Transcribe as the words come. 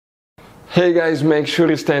Hey guys, make sure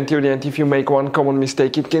you stay until the end. If you make one common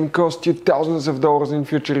mistake, it can cost you thousands of dollars in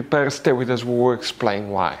future repairs. Stay with us, we will explain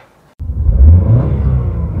why.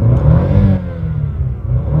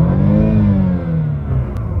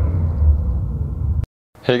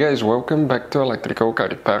 Hey guys, welcome back to Electrical Car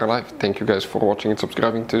Repair Life. Thank you guys for watching and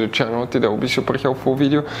subscribing to the channel. Today will be super helpful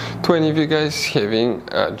video to any of you guys having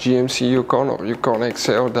a GMC YUKON or YUKON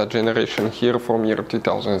XL, that generation here from year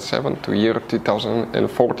 2007 to year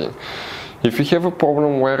 2014. If you have a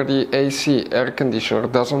problem where the AC air conditioner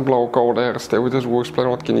doesn't blow cold air, stay with us, we'll explain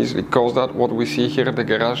what can easily cause that, what we see here at the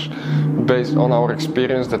garage based on our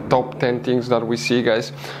experience, the top 10 things that we see,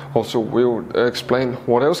 guys. Also, we'll explain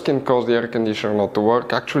what else can cause the air conditioner not to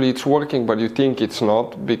work. Actually, it's working, but you think it's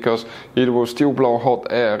not, because it will still blow hot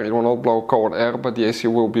air, it will not blow cold air, but the AC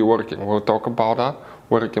will be working. We'll talk about that,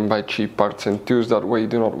 where you can buy cheap parts and tools, that way you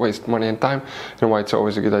do not waste money and time, and why it's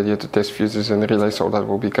always a good idea to test fuses and relays. So that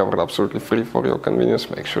will be covered absolutely free for your convenience.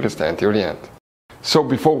 Make sure to stay until the end. So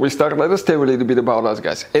before we start, let us tell you a little bit about us,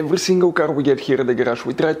 guys. Every single car we get here at the garage,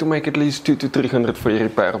 we try to make at least 200 to 300 free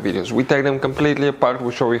repair videos. We take them completely apart.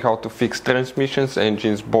 We show you how to fix transmissions,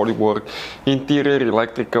 engines, bodywork, interior,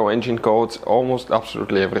 electrical, engine codes, almost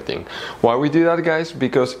absolutely everything. Why we do that, guys?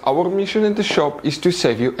 Because our mission in the shop is to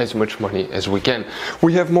save you as much money as we can.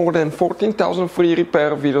 We have more than 14,000 free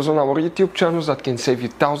repair videos on our YouTube channels that can save you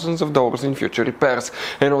thousands of dollars in future repairs.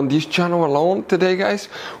 And on this channel alone today, guys,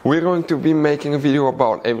 we're going to be making a video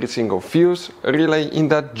about every single fuse relay in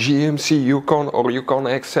that GMC YUKON or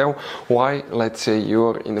YUKON XL. Why? Let's say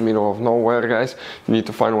you're in the middle of nowhere, guys. You need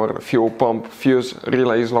to find where the fuel pump fuse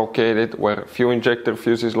relay is located, where fuel injector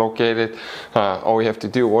fuse is located. All you have to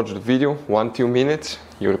do, watch the video, 1-2 minutes.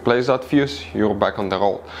 You replace that fuse, you're back on the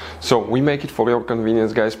roll. So we make it for your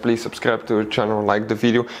convenience, guys. Please subscribe to the channel, like the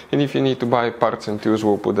video, and if you need to buy parts and tools,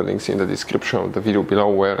 we'll put the links in the description of the video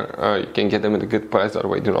below, where you can get them at a good price. That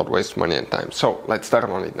way do not waste money and time. So let's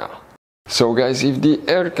start on it now. So guys, if the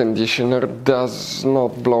air conditioner does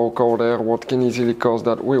not blow cold air, what can easily cause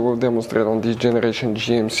that? We will demonstrate on this generation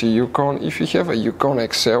GMC YUKON. If you have a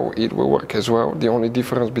YUKON XL, it will work as well. The only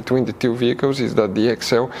difference between the two vehicles is that the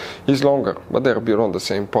XL is longer, but they're built on the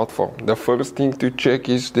same platform. The first thing to check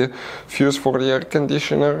is the fuse for the air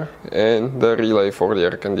conditioner and the relay for the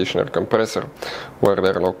air conditioner compressor, where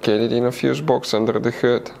they're located in a fuse box under the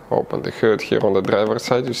hood. Open the hood here on the driver's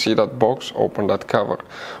side, you see that box, open that cover.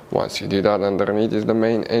 Once you do that, underneath is the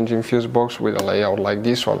main engine fuse box with a layout like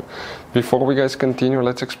this one. Before we guys continue,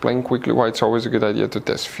 let's explain quickly why it's always a good idea to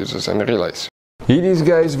test fuses and relays. It is,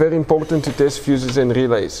 guys, very important to test fuses and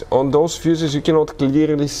relays. On those fuses you cannot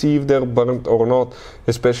clearly see if they're burnt or not,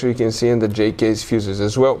 especially you can see in the J-case fuses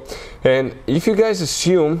as well. And if you guys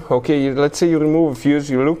assume, okay, let's say you remove a fuse,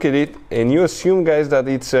 you look at it and you assume, guys, that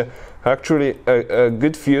it's actually a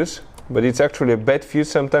good fuse, but it's actually a bad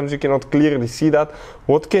fuse. Sometimes you cannot clearly see that.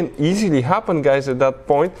 What can easily happen, guys, at that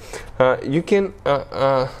point, you can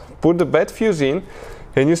put the bad fuse in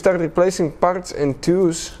and you start replacing parts and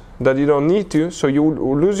tools that you don't need to, so you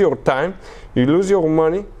lose your time, you lose your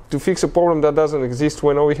money to fix a problem that doesn't exist,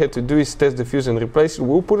 when all we had to do is test the fuse and replace it.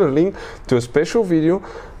 We'll put a link to a special video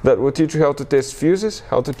that will teach you how to test fuses,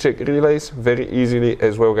 how to check relays very easily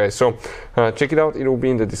as well, guys. So check it out, it will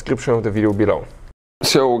be in the description of the video below.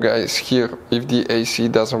 So guys, here, if the AC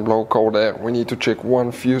doesn't blow cold air, we need to check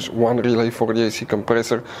one fuse, one relay for the AC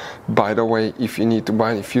compressor. By the way, if you need to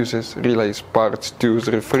buy any fuses, relays, parts, tools,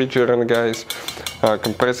 refrigerant, guys,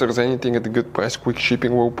 compressors, anything at a good price, quick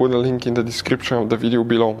shipping, we'll put a link in the description of the video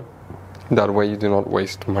below. That way you do not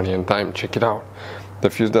waste money and time. Check it out. The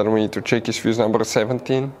fuse that we need to check is fuse number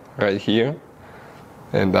 17, right here.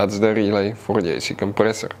 And that's the relay for the AC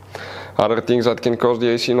compressor. Other things that can cause the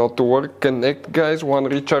AC not to work: connect, guys, one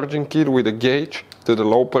recharging kit with a gauge to the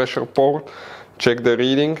low pressure port. Check the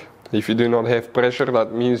reading. If you do not have pressure,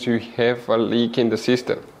 that means you have a leak in the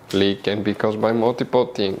system. Leak can be caused by multiple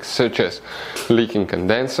things, such as leaking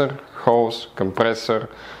condenser, hose, compressor,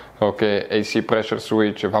 okay, AC pressure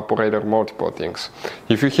switch, evaporator, multiple things.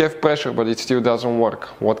 If you have pressure but it still doesn't work,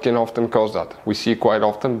 what can often cause that? We see quite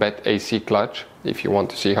often bad AC clutch. If you want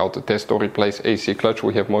to see how to test or replace AC clutch,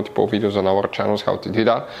 we have multiple videos on our channels how to do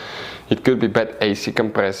that. It could be bad AC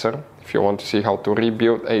compressor. If you want to see how to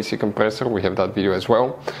rebuild AC compressor, we have that video as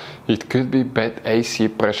well. It could be bad AC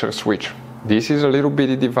pressure switch. This is a little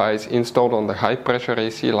bitty device installed on the high pressure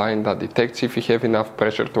AC line that detects if you have enough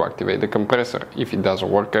pressure to activate the compressor. If it doesn't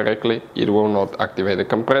work correctly, it will not activate the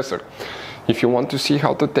compressor. If you want to see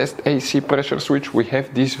how to test AC pressure switch, we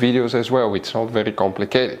have these videos as well. It's not very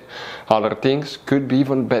complicated. Other things could be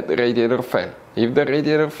even bad radiator fan. If the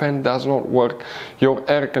radiator fan does not work, your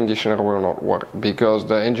air conditioner will not work because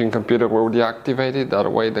the engine computer will deactivate it.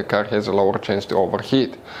 That way the car has a lower chance to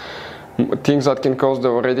overheat. Things that can cause the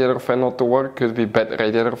radiator fan not to work could be bad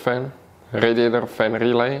radiator fan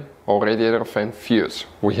relay, or radiator fan fuse.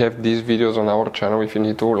 We have these videos on our channel if you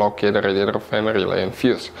need to locate a radiator fan relay and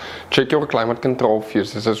fuse. Check your climate control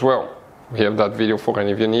fuses as well. We have that video for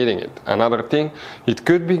any of you needing it. Another thing, it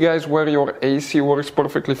could be, guys, where your AC works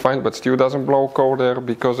perfectly fine but still doesn't blow cold air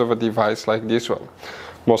because of a device like this one.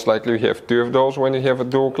 Most likely you have two of those when you have a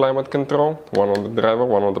dual climate control, one on the driver,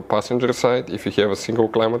 one on the passenger side. If you have a single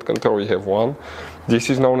climate control, you have one. This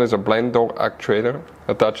is known as a blind door actuator,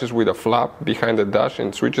 attaches with a flap behind the dash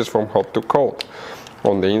and switches from hot to cold.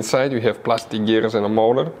 On the inside you have plastic gears and a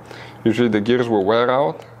motor. Usually the gears will wear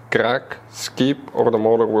out, crack, skip, or the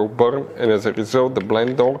motor will burn, and as a result the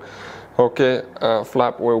blind door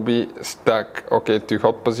flap will be stuck to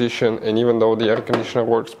hot position, and even though the air conditioner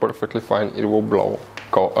works perfectly fine, it will blow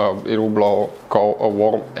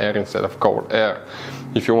warm air instead of cold air.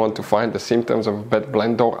 If you want to find the symptoms of a bad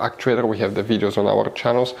blind door actuator, we have the videos on our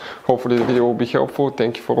channels. Hopefully the video will be helpful.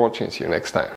 Thank you for watching. See you next time.